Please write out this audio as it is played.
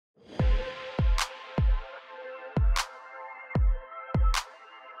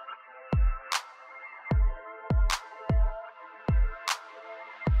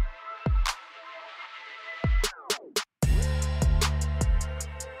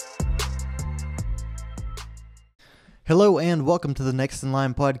Hello and welcome to the Next in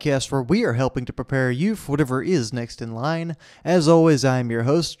Line podcast, where we are helping to prepare you for whatever is next in line. As always, I am your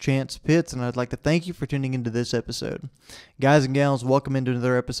host, Chance Pitts, and I'd like to thank you for tuning into this episode. Guys and gals, welcome into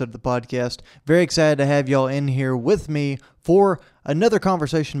another episode of the podcast. Very excited to have y'all in here with me for another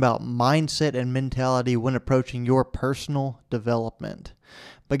conversation about mindset and mentality when approaching your personal development.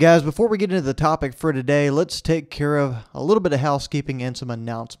 But guys, before we get into the topic for today, let's take care of a little bit of housekeeping and some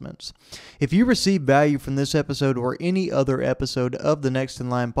announcements. If you receive value from this episode or any other episode of the Next in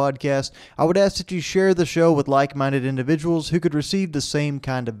Line podcast, I would ask that you share the show with like-minded individuals who could receive the same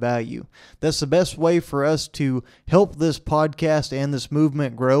kind of value. That's the best way for us to help this podcast and this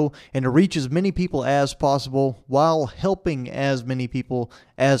movement grow and to reach as many people as possible while helping as many people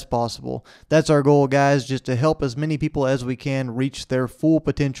as possible. That's our goal, guys, just to help as many people as we can reach their full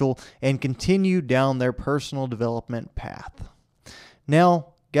potential and continue down their personal development path.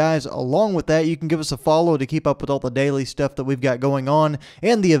 Now, guys, along with that, you can give us a follow to keep up with all the daily stuff that we've got going on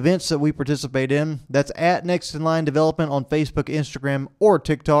and the events that we participate in. That's at Next in Line Development on Facebook, Instagram, or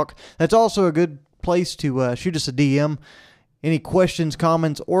TikTok. That's also a good place to shoot us a DM. Any questions,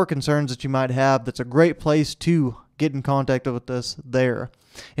 comments, or concerns that you might have, that's a great place to get in contact with us there.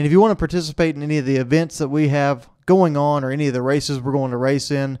 And if you want to participate in any of the events that we have going on or any of the races we're going to race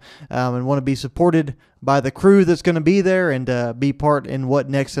in and want to be supported by the crew that's going to be there and be part in what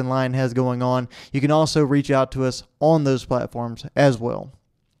Next in Line has going on, you can also reach out to us on those platforms as well.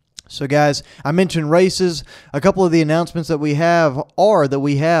 So guys, I mentioned races. A couple of the announcements that we have are that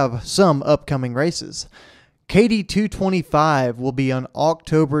we have some upcoming races. KD 225 will be on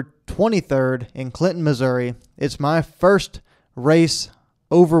October 23rd in Clinton, Missouri. It's my first race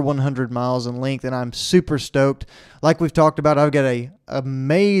over 100 miles in length, and I'm super stoked. Like we've talked about, I've got an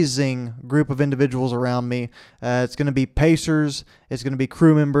amazing group of individuals around me. It's going to be pacers. It's going to be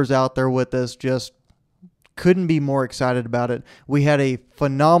crew members out there with us. Just couldn't be more excited about it. We had a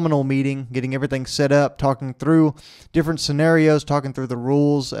phenomenal meeting, getting everything set up, talking through different scenarios, talking through the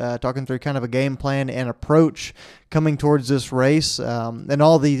rules, talking through kind of a game plan and approach coming towards this race, and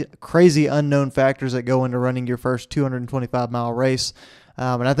all the crazy unknown factors that go into running your first 225-mile race.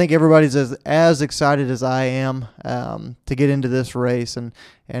 And I think everybody's as excited as I am to get into this race, and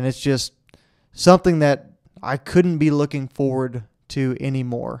it's just something that I couldn't be looking forward to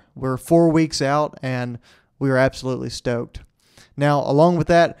anymore. We're 4 weeks out, and we are absolutely stoked. Now, along with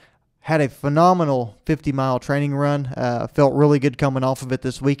that, had a phenomenal 50-mile training run. Felt really good coming off of it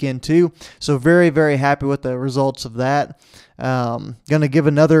this weekend too. So very, very happy with the results of that. Going to give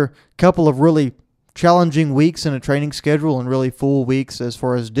another couple of really challenging weeks in a training schedule and really full weeks as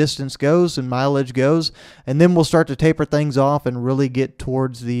far as distance goes and mileage goes, and then we'll start to taper things off and really get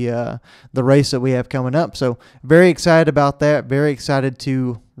towards the race that we have coming up. So very excited about that. Very excited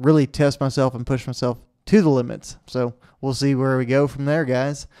to really test myself and push myself to the limits. So we'll see where we go from there,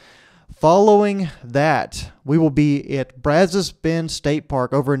 guys. Following that, we will be at Brazos Bend State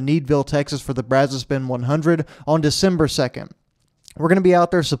Park over in Needville, Texas for the Brazos Bend 100 on December 2nd. We're going to be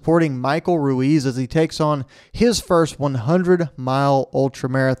out there supporting Michael Ruiz as he takes on his first 100-mile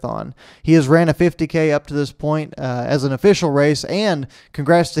ultramarathon. He has ran a 50K up to this point as an official race, and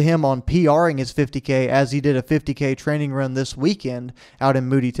congrats to him on PRing his 50K as he did a 50K training run this weekend out in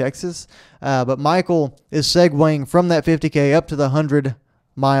Moody, Texas. But Michael is segueing from that 50K up to the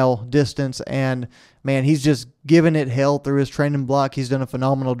 100-mile distance, and man, he's just given it hell through his training block. He's done a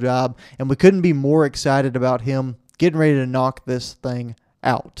phenomenal job, and we couldn't be more excited about him getting ready to knock this thing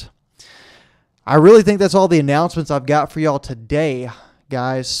out. I really think that's all the announcements I've got for y'all today,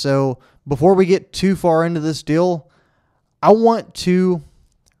 guys. So before we get too far into this deal, I want to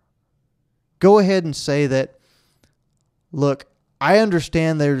go ahead and say that, look, I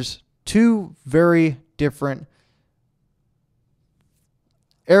understand there's two very different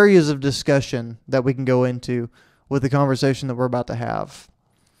areas of discussion that we can go into with the conversation that we're about to have,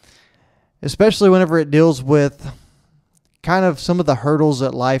 especially whenever it deals with kind of some of the hurdles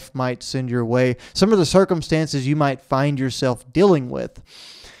that life might send your way, some of the circumstances you might find yourself dealing with.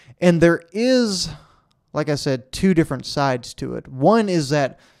 And there is, like I said, two different sides to it. One is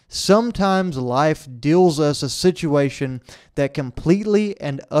that sometimes life deals us a situation that completely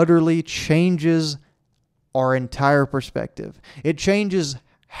and utterly changes our entire perspective. It changes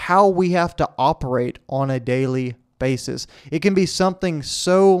how we have to operate on a daily basis. It can be something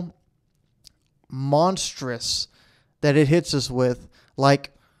so monstrous that it hits us with, like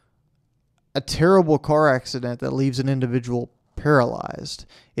a terrible car accident that leaves an individual paralyzed.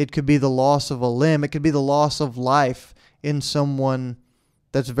 It could be the loss of a limb. It could be the loss of life in someone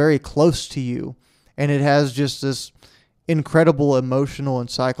that's very close to you. And it has just this incredible emotional and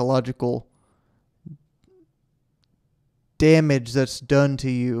psychological damage that's done to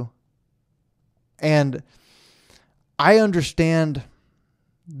you. And I understand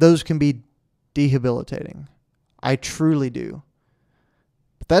those can be debilitating. I truly do.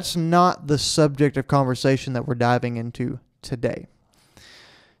 But that's not the subject of conversation that we're diving into today.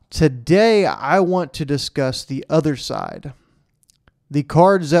 Today, I want to discuss the other side. The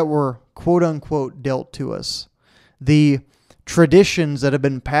cards that were quote unquote dealt to us. The traditions that have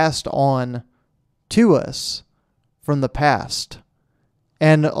been passed on to us from the past.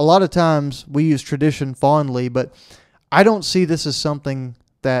 And a lot of times we use tradition fondly, but I don't see this as something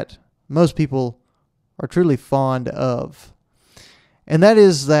that most people are truly fond of. And that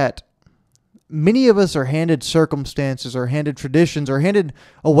is that many of us are handed circumstances, or handed traditions, or handed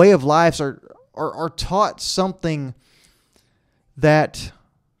a way of life, or are taught something that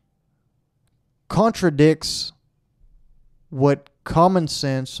contradicts what common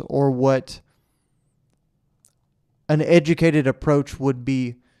sense or what an educated approach would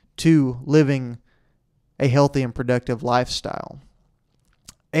be to living a healthy and productive lifestyle.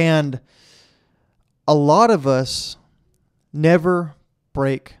 And a lot of us never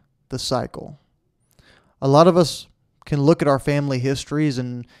break the cycle. A lot of us can look at our family histories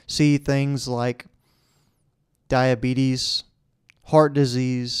and see things like diabetes, heart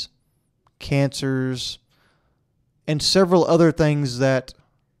disease, cancers, and several other things that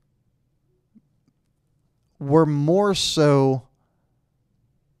were more so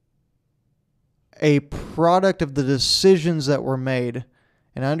a product of the decisions that were made.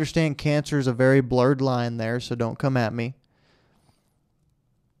 And I understand cancer is a very blurred line there, so don't come at me.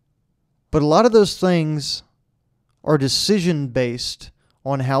 But a lot of those things are decision-based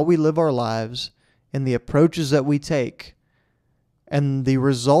on how we live our lives and the approaches that we take. And the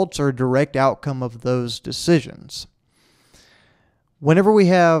results are a direct outcome of those decisions. Whenever we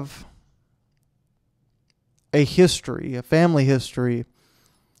have a history, a family history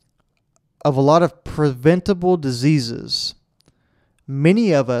of a lot of preventable diseases,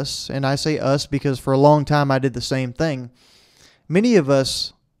 many of us, and I say us because for a long time I did the same thing, many of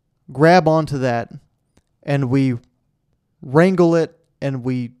us grab onto that and we wrangle it and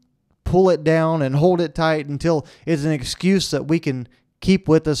we pull it down and hold it tight until it's an excuse that we can keep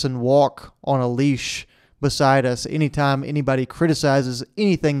with us and walk on a leash beside us anytime anybody criticizes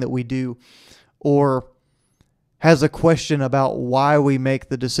anything that we do or has a question about why we make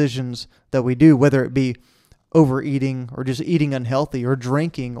the decisions that we do, whether it be overeating or just eating unhealthy or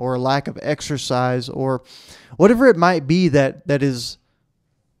drinking or a lack of exercise or whatever it might be that is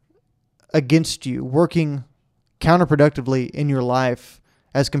against you, working counterproductively in your life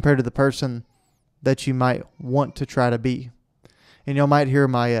as compared to the person that you might want to try to be. And y'all might hear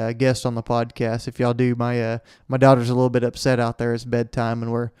my guest on the podcast. If y'all do, my daughter's a little bit upset out there. It's bedtime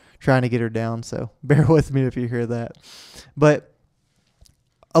and we're trying to get her down, so bear with me if you hear that. But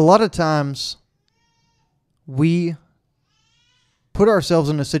a lot of times we put ourselves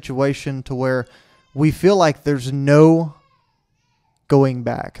in a situation to where we feel like there's no going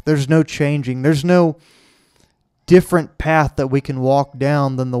back. There's no changing. There's no different path that we can walk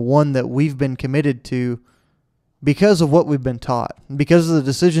down than the one that we've been committed to because of what we've been taught, because of the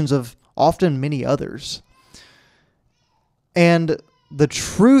decisions of often many others. And the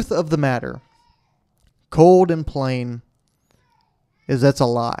truth of the matter, cold and plain, is that's a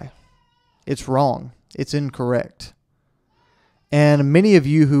lie. It's wrong. It's incorrect. And many of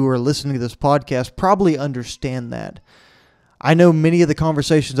you who are listening to this podcast probably understand that. I know many of the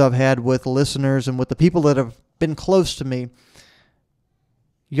conversations I've had with listeners and with the people that have been close to me,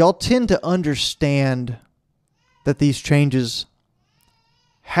 y'all tend to understand that these changes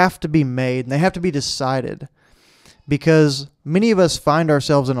have to be made and they have to be decided, because many of us find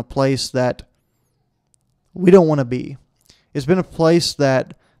ourselves in a place that we don't want to be. It's been a place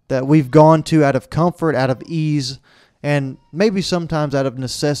that we've gone to out of comfort, out of ease, and maybe sometimes out of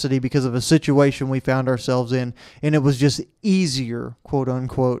necessity because of a situation we found ourselves in, and it was just easier, quote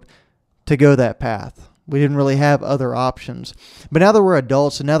unquote, to go that path. We didn't really have other options. But now that we're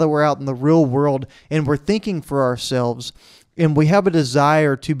adults and now that we're out in the real world and we're thinking for ourselves and we have a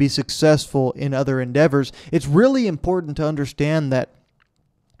desire to be successful in other endeavors, it's really important to understand that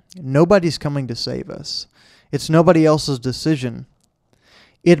nobody's coming to save us. It's nobody else's decision.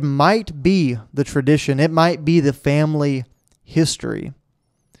 It might be the tradition. It might be the family history.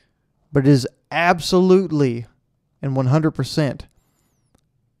 But it is absolutely and 100%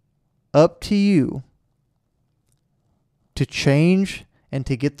 up to you to change and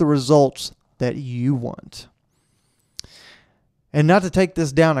to get the results that you want. And not to take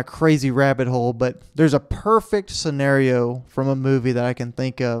this down a crazy rabbit hole, but there's a perfect scenario from a movie that I can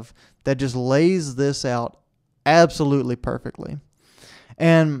think of that just lays this out absolutely perfectly.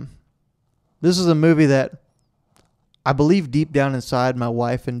 And this is a movie that I believe deep down inside my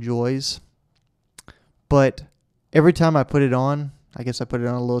wife enjoys. But every time I put it on, I guess I put it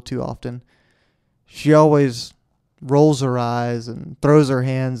on a little too often, she always rolls her eyes and throws her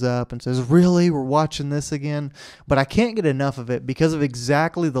hands up and says, "Really? We're watching this again?" But I can't get enough of it because of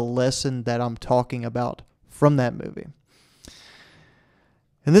exactly the lesson that I'm talking about from that movie.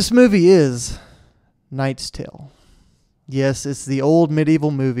 And this movie is Knight's Tale. Yes, it's the old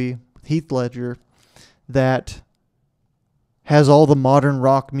medieval movie with Heath Ledger that has all the modern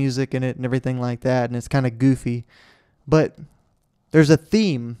rock music in it and everything like that, and it's kind of goofy. But there's a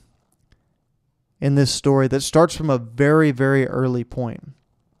theme in this story that starts from a very, very early point.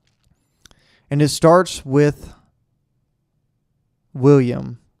 And it starts with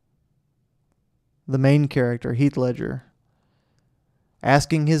William, the main character, Heath Ledger,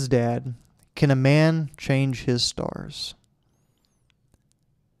 asking his dad, "Can a man change his stars?"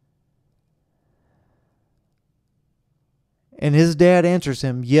 And his dad answers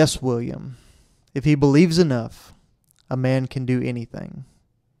him, "Yes, William. If he believes enough, a man can do anything."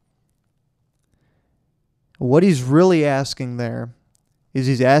 What he's really asking there is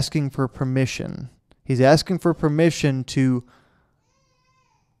he's asking for permission. He's asking for permission to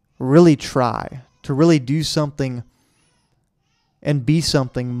really try, to really do something and be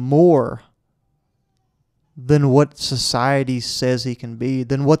something more than what society says he can be,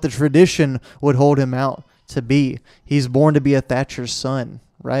 than what the tradition would hold him out to be. He's born to be a Thatcher's son,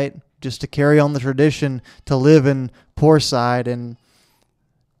 right? Just to carry on the tradition, to live in Poorside and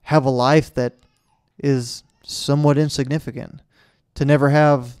have a life that is somewhat insignificant, to never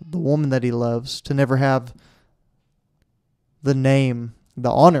have the woman that he loves, to never have the name,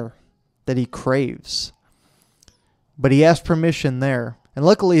 the honor that he craves. But he asked permission there, and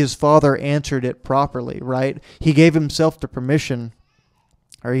luckily his father answered it properly, right? He gave himself the permission,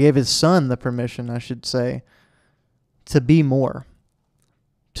 or he gave his son the permission, I should say, to be more,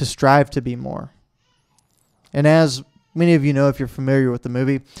 to strive to be more. And as many of you know, if you're familiar with the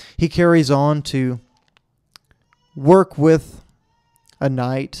movie, he carries on to work with a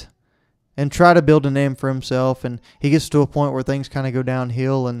knight and try to build a name for himself, and he gets to a point where things kind of go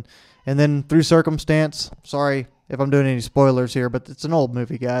downhill, and then through circumstance, sorry if I'm doing any spoilers here, but it's an old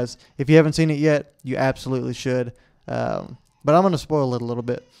movie, guys. If you haven't seen it yet, you absolutely should. But I'm going to spoil it a little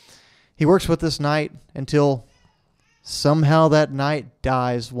bit. He works with this knight until somehow that knight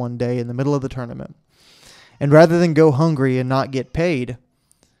dies one day in the middle of the tournament. And rather than go hungry and not get paid,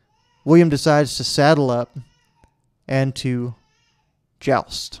 William decides to saddle up and to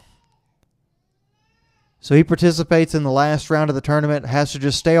joust. So he participates in the last round of the tournament, has to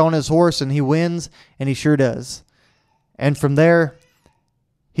just stay on his horse, and he wins, and he sure does. And from there,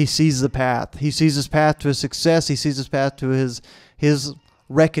 he sees the path. He sees his path to his success. He sees his path to his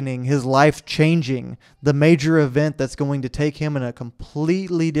reckoning, his life changing, the major event that's going to take him in a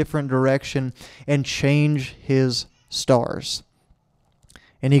completely different direction and change his stars.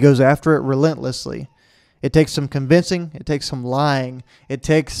 And he goes after it relentlessly. It takes some convincing. It takes some lying. It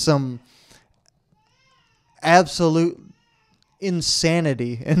takes some absolute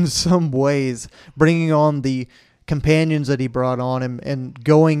insanity in some ways, bringing on the companions that he brought on him and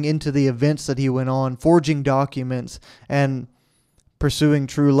going into the events that he went on, forging documents and pursuing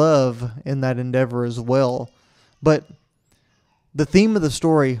true love in that endeavor as well. But the theme of the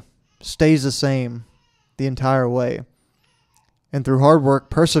story stays the same the entire way. And through hard work,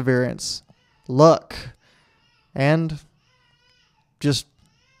 perseverance, luck, and just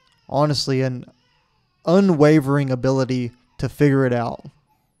honestly an unwavering ability to figure it out,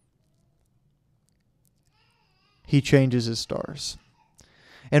 he changes his stars.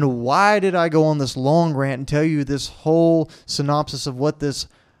 And why did I go on this long rant and tell you this whole synopsis of what this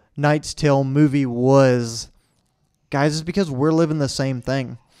Knight's Tale movie was? Guys, it's because we're living the same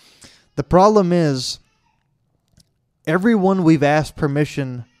thing. The problem is, everyone we've asked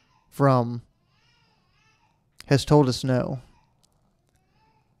permission from has told us no.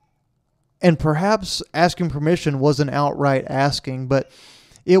 And perhaps asking permission wasn't outright asking, but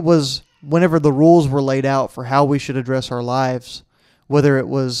it was whenever the rules were laid out for how we should address our lives, whether it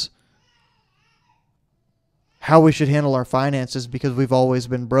was how we should handle our finances because we've always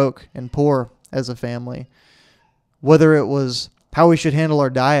been broke and poor as a family, whether it was how we should handle our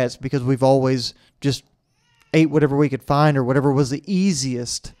diets because we've always just ate whatever we could find or whatever was the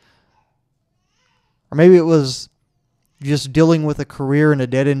easiest, or maybe it was just dealing with a career and a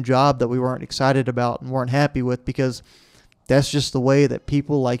dead-end job that we weren't excited about and weren't happy with because that's just the way that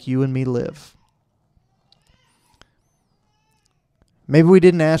people like you and me live. Maybe we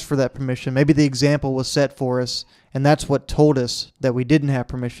didn't ask for that permission. Maybe the example was set for us, and that's what told us that we didn't have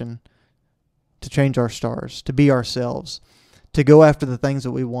permission to change our stars, to be ourselves, to go after the things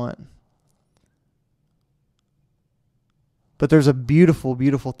that we want. But there's a beautiful,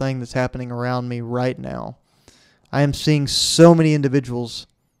 beautiful thing that's happening around me right now. I am seeing so many individuals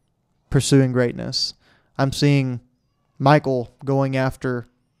pursuing greatness. I'm seeing Michael going after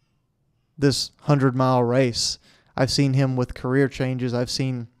this 100-mile race. I've seen him with career changes. I've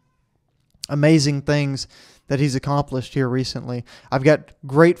seen amazing things that he's accomplished here recently. I've got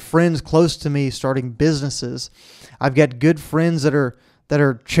great friends close to me starting businesses. I've got good friends that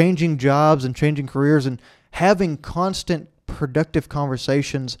are changing jobs and changing careers and having constant productive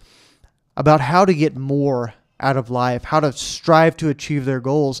conversations about how to get more out of life, how to strive to achieve their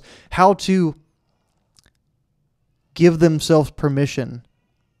goals, how to give themselves permission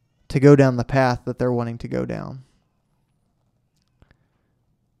to go down the path that they're wanting to go down.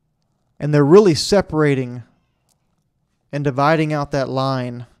 And they're really separating and dividing out that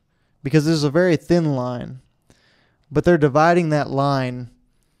line, because this is a very thin line, but they're dividing that line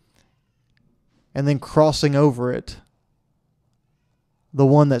and then crossing over it, the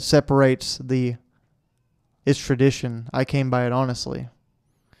one that separates it's tradition. I came by it honestly,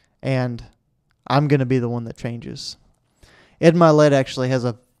 and I'm going to be the one that changes. Ed Milet actually has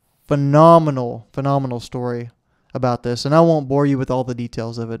a phenomenal story about this, and I won't bore you with all the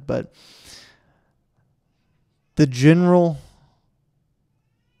details of it, but the general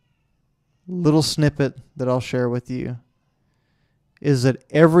little snippet that I'll share with you is that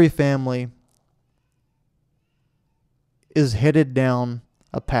every family is headed down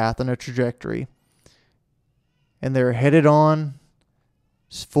a path and a trajectory, and they're headed on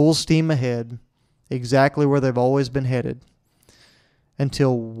full steam ahead, exactly where they've always been headed,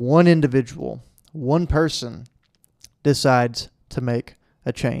 until one individual, one person, decides to make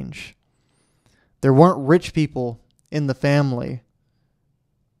a change. There weren't rich people in the family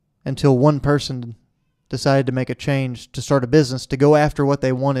until one person decided to make a change, to start a business, to go after what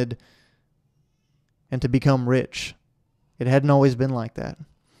they wanted, and to become rich. It hadn't always been like that.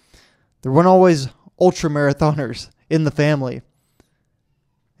 There weren't always ultra marathoners in the family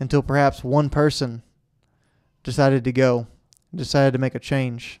until perhaps one person decided to make a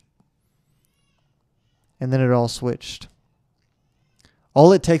change. And then it all switched.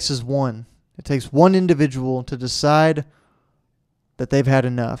 All it takes is one. It takes one individual to decide that they've had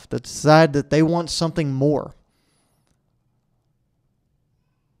enough, to decide that they want something more.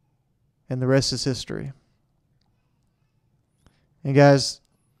 And the rest is history. And guys,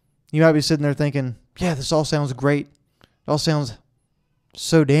 you might be sitting there thinking, yeah, this all sounds great. It all sounds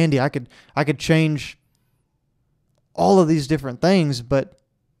so dandy. I could change all of these different things, but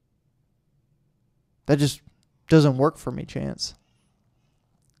that just doesn't work for me, Chance.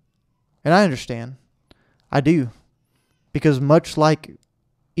 And I understand. I do. Because much like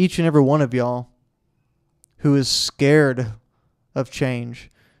each and every one of y'all who is scared of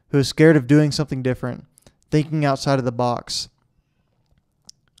change, who is scared of doing something different, thinking outside of the box,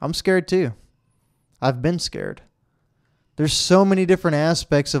 I'm scared too. I've been scared. There's so many different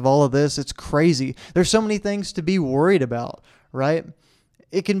aspects of all of this. It's crazy. There's so many things to be worried about, right?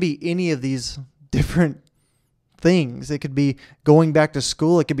 It can be any of these different things. It could be going back to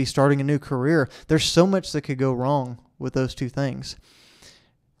school. It could be starting a new career. There's so much that could go wrong with those two things.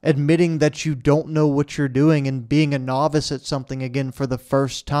 Admitting that you don't know what you're doing and being a novice at something again for the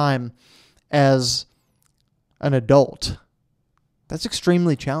first time as an adult. That's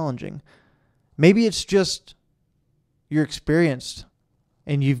extremely challenging. Maybe it's just you're experienced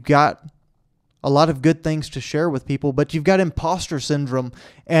and you've got a lot of good things to share with people, but you've got imposter syndrome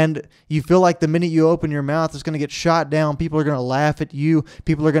and you feel like the minute you open your mouth, it's going to get shot down. People are going to laugh at you.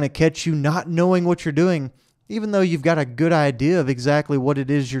 People are going to catch you not knowing what you're doing, even though you've got a good idea of exactly what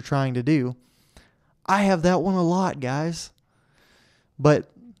it is you're trying to do. I have that one a lot, guys.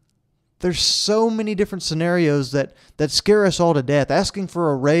 But there's so many different scenarios that scare us all to death. Asking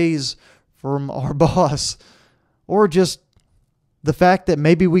for a raise from our boss, or just the fact that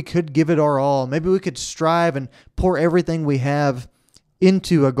maybe we could give it our all. Maybe we could strive and pour everything we have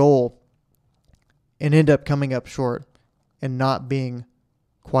into a goal and end up coming up short and not being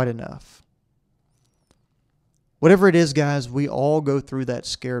quite enough. Whatever it is, guys, we all go through that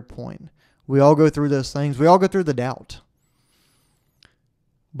scared point. We all go through those things. We all go through the doubt.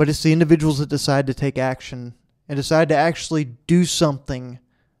 But it's the individuals that decide to take action and decide to actually do something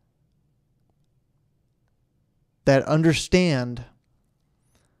that understand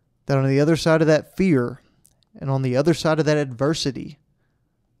that on the other side of that fear and on the other side of that adversity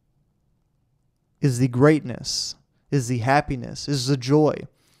is the greatness, is the happiness, is the joy,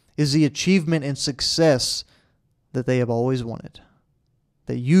 is the achievement and success that they have always wanted,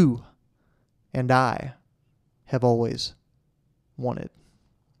 that you and I have always wanted.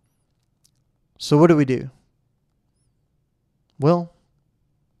 So what do we do? Well,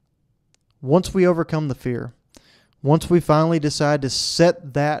 once we overcome the fear, once we finally decide to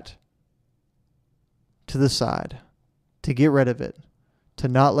set that to the side, to get rid of it, to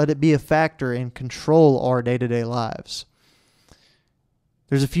not let it be a factor and control our day-to-day lives,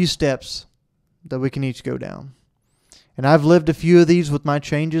 there's a few steps that we can each go down. And I've lived a few of these with my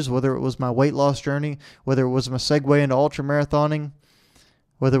changes, whether it was my weight loss journey, whether it was my segue into ultramarathoning,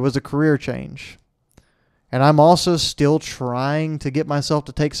 whether it was a career change. And I'm also still trying to get myself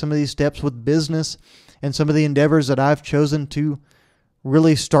to take some of these steps with business and some of the endeavors that I've chosen to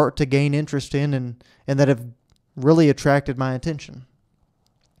really start to gain interest in and that have really attracted my attention.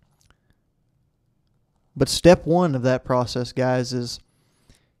 But step one of that process, guys, is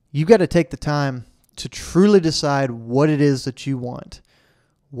you got to take the time to truly decide what it is that you want.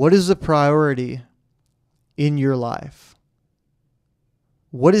 What is the priority in your life?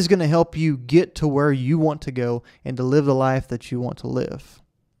 What is going to help you get to where you want to go and to live the life that you want to live?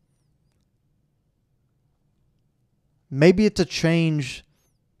 Maybe it's a change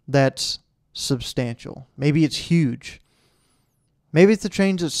that's substantial. Maybe it's huge. Maybe it's a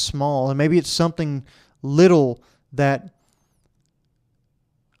change that's small, and maybe it's something little that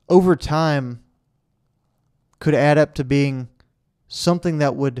over time could add up to being something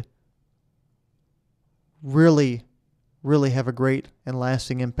that would really have a great and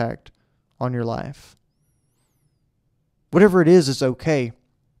lasting impact on your life. Whatever it is, it's okay.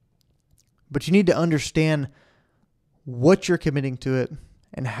 But you need to understand what you're committing to it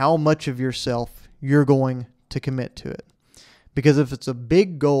and how much of yourself you're going to commit to it. Because if it's a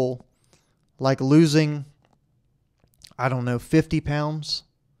big goal, like losing, 50 pounds,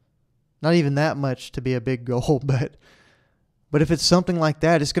 not even that much to be a big goal, but if it's something like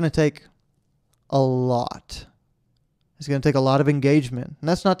that, it's going to take a lot. It's going to take a lot of engagement. And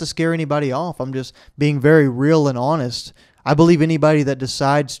that's not to scare anybody off. I'm just being very real and honest. I believe anybody that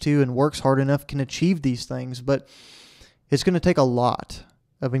decides to and works hard enough can achieve these things, but it's going to take a lot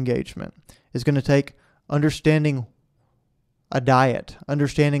of engagement. It's going to take understanding a diet,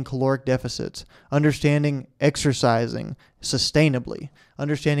 understanding caloric deficits, understanding exercising sustainably,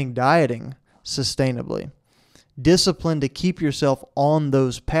 understanding dieting sustainably. Discipline to keep yourself on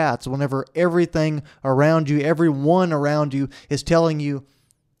those paths whenever everything around you, everyone around you is telling you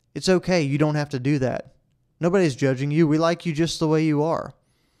it's okay, you don't have to do that. Nobody's judging you. We like you just the way you are.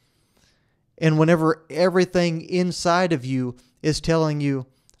 And whenever everything inside of you is telling you,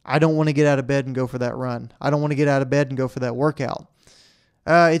 I don't want to get out of bed and go for that run. I don't want to get out of bed and go for that workout.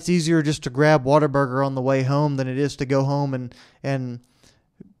 It's easier just to grab Whataburger on the way home than it is to go home and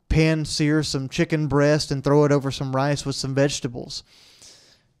pan sear some chicken breast and throw it over some rice with some vegetables.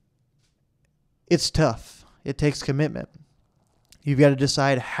 It's tough. It takes commitment. You've got to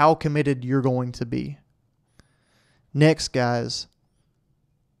decide how committed you're going to be. Next, guys,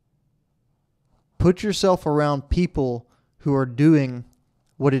 put yourself around people who are doing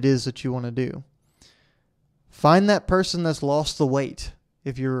what it is that you want to do. Find that person that's lost the weight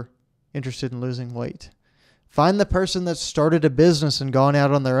if you're interested in losing weight. Find the person that started a business and gone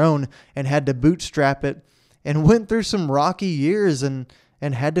out on their own and had to bootstrap it and went through some rocky years and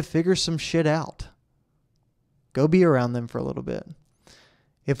had to figure some shit out. Go be around them for a little bit.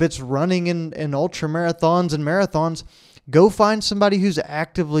 If it's running in ultra marathons and marathons, go find somebody who's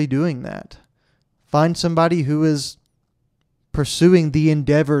actively doing that. Find somebody who is pursuing the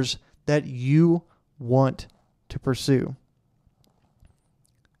endeavors that you want to pursue.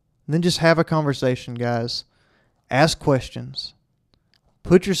 And then just have a conversation, guys. Ask questions.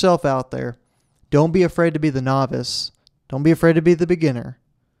 Put yourself out there. Don't be afraid to be the novice. Don't be afraid to be the beginner.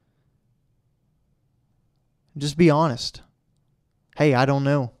 Just be honest. Hey, I don't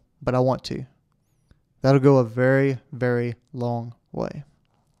know, but I want to. That'll go a very, very long way.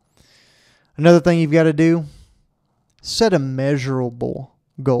 Another thing you've got to do, set a measurable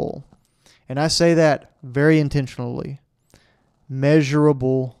goal. And I say that very intentionally.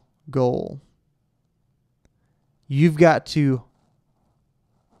 Measurable goal. You've got to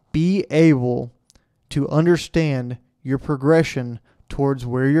be able to understand your progression towards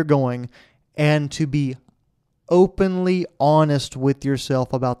where you're going and to be openly honest with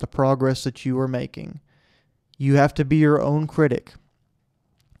yourself about the progress that you are making. You have to be your own critic.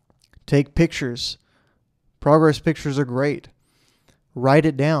 Take pictures. Progress pictures are great. Write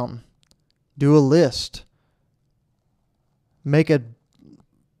it down. Do a list. Make an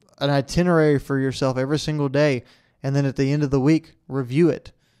itinerary for yourself every single day And then at the end of the week, review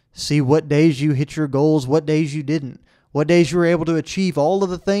it. See what days you hit your goals, what days you didn't, what days you were able to achieve all of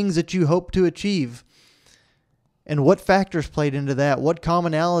the things that you hoped to achieve. And what factors played into that? What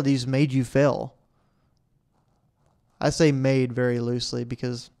commonalities made you fail? I say made very loosely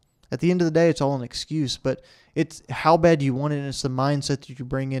because at the end of the day, it's all an excuse, but it's how bad you want it, and it's the mindset that you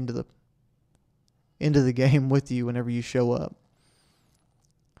bring into the game with you whenever you show up.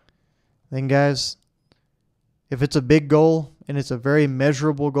 Then guys, if it's a big goal and it's a very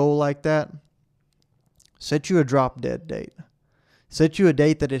measurable goal like that, set you a drop dead date. Set you a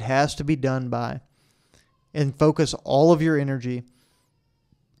date that it has to be done by, and focus all of your energy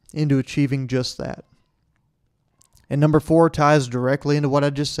into achieving just that. And number 4 ties directly into what I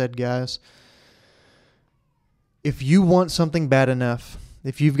just said, guys. If you want something bad enough,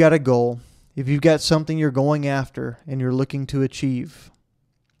 if you've got a goal, if you've got something you're going after and you're looking to achieve,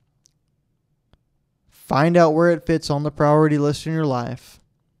 find out where it fits on the priority list in your life.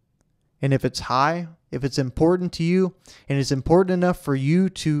 And if it's high, if it's important to you, and it's important enough for you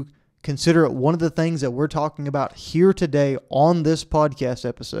to consider it one of the things that we're talking about here today on this podcast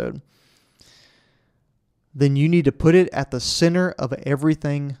episode, then you need to put it at the center of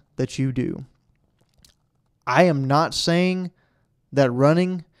everything that you do. I am not saying that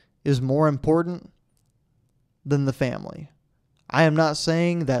running is more important than the family. I am not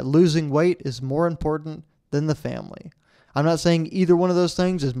saying that losing weight is more important than the family. I'm not saying either one of those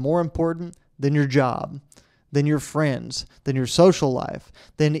things is more important than your job, than your friends, than your social life,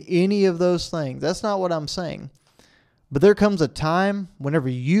 than any of those things. That's not what I'm saying. But there comes a time whenever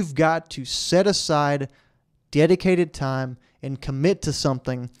you've got to set aside dedicated time and commit to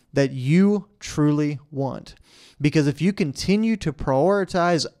something that you truly want. Because if you continue to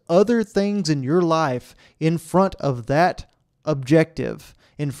prioritize other things in your life in front of that objective,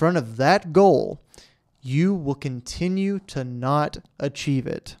 in front of that goal, you will continue to not achieve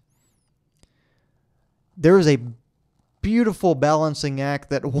it. There is a beautiful balancing act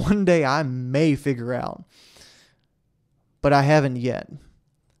that one day I may figure out, but I haven't yet.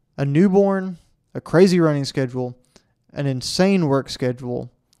 A newborn, a crazy running schedule, an insane work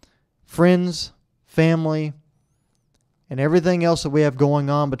schedule, friends, family, and everything else that we have going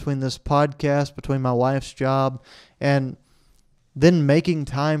on between this podcast, between my wife's job, and then making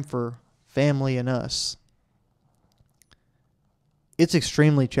time for family and us. It's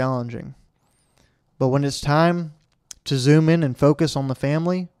extremely challenging. But when it's time to zoom in and focus on the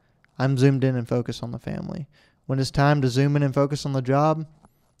family, I'm zoomed in and focused on the family. When it's time to zoom in and focus on the job,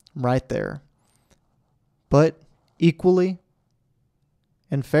 I'm right there. But equally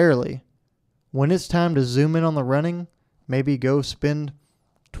and fairly, when it's time to zoom in on the running, maybe go spend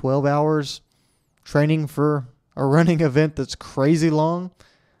 12 hours training for a running event that's crazy long,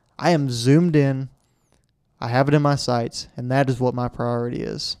 I am zoomed in, I have it in my sights, and that is what my priority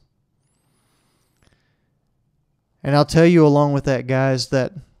is. And I'll tell you along with that, guys,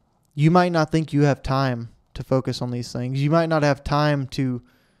 that you might not think you have time to focus on these things. You might not have time to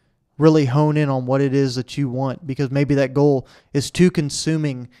really hone in on what it is that you want, because maybe that goal is too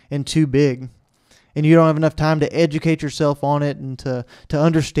consuming and too big, and you don't have enough time to educate yourself on it and to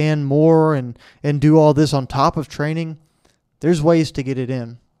understand more and do all this on top of training. There's ways to get it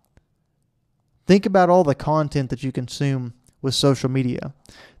in. Think about all the content that you consume with social media.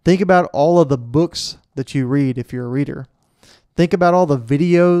 Think about all of the books that you read if you're a reader. Think about all the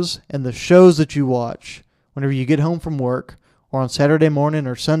videos and the shows that you watch whenever you get home from work or on Saturday morning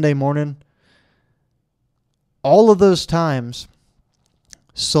or Sunday morning. All of those times,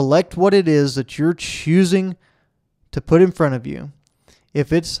 select what it is that you're choosing to put in front of you.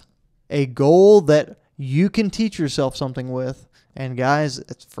 If it's a goal that you can teach yourself something with, and guys,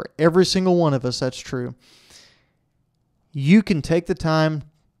 it's for every single one of us, that's true. You can take the time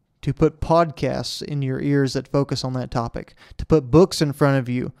to put podcasts in your ears that focus on that topic, to put books in front of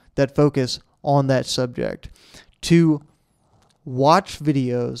you that focus on that subject, to watch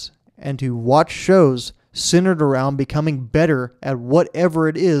videos and to watch shows centered around becoming better at whatever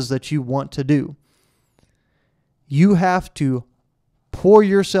it is that you want to do. You have to pour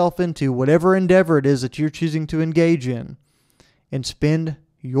yourself into whatever endeavor it is that you're choosing to engage in and spend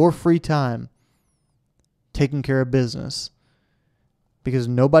your free time taking care of business, because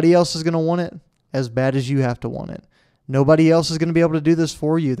nobody else is going to want it as bad as you have to want it. Nobody else is going to be able to do this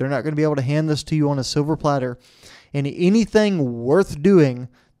for you. They're not going to be able to hand this to you on a silver platter. And anything worth doing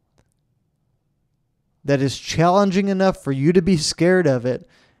that is challenging enough for you to be scared of it,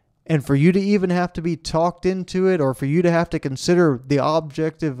 and for you to even have to be talked into it, or for you to have to consider the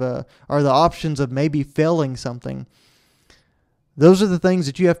objective or the options of maybe failing something, those are the things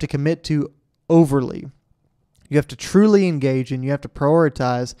that you have to commit to overly. You have to truly engage, and you have to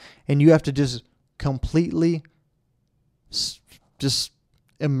prioritize, and you have to just completely just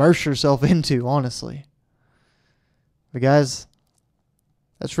immerse yourself into, honestly. But guys,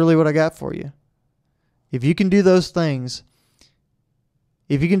 that's really what I got for you. If you can do those things,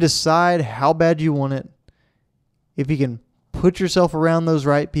 if you can decide how bad you want it, if you can put yourself around those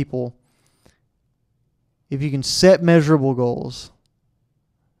right people, if you can set measurable goals,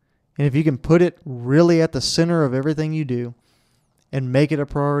 and if you can put it really at the center of everything you do and make it a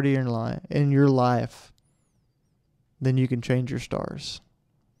priority in your life, then you can change your stars.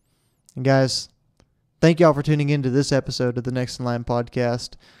 And guys, thank y'all for tuning into this episode of the Next in Line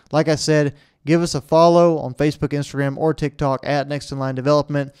podcast. Like I said, give us a follow on Facebook, Instagram, or TikTok at Next in Line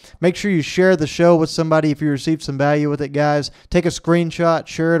Development. Make sure you share the show with somebody if you received some value with it, guys. Take a screenshot,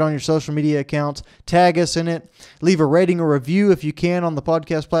 share it on your social media accounts, tag us in it, leave a rating or review if you can on the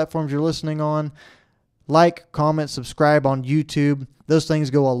podcast platforms you're listening on. Like, comment, subscribe on YouTube. Those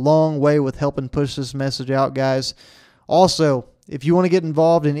things go a long way with helping push this message out, guys. Also, if you want to get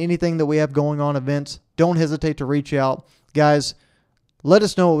involved in anything that we have going on events, don't hesitate to reach out. Guys, let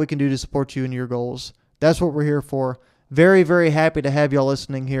us know what we can do to support you in your goals. That's what we're here for. Very, very happy to have y'all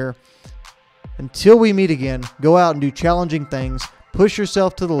listening here. Until we meet again, go out and do challenging things. Push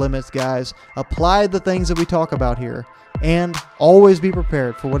yourself to the limits, guys. Apply the things that we talk about here. And always be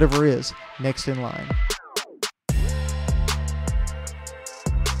prepared for whatever is next in line.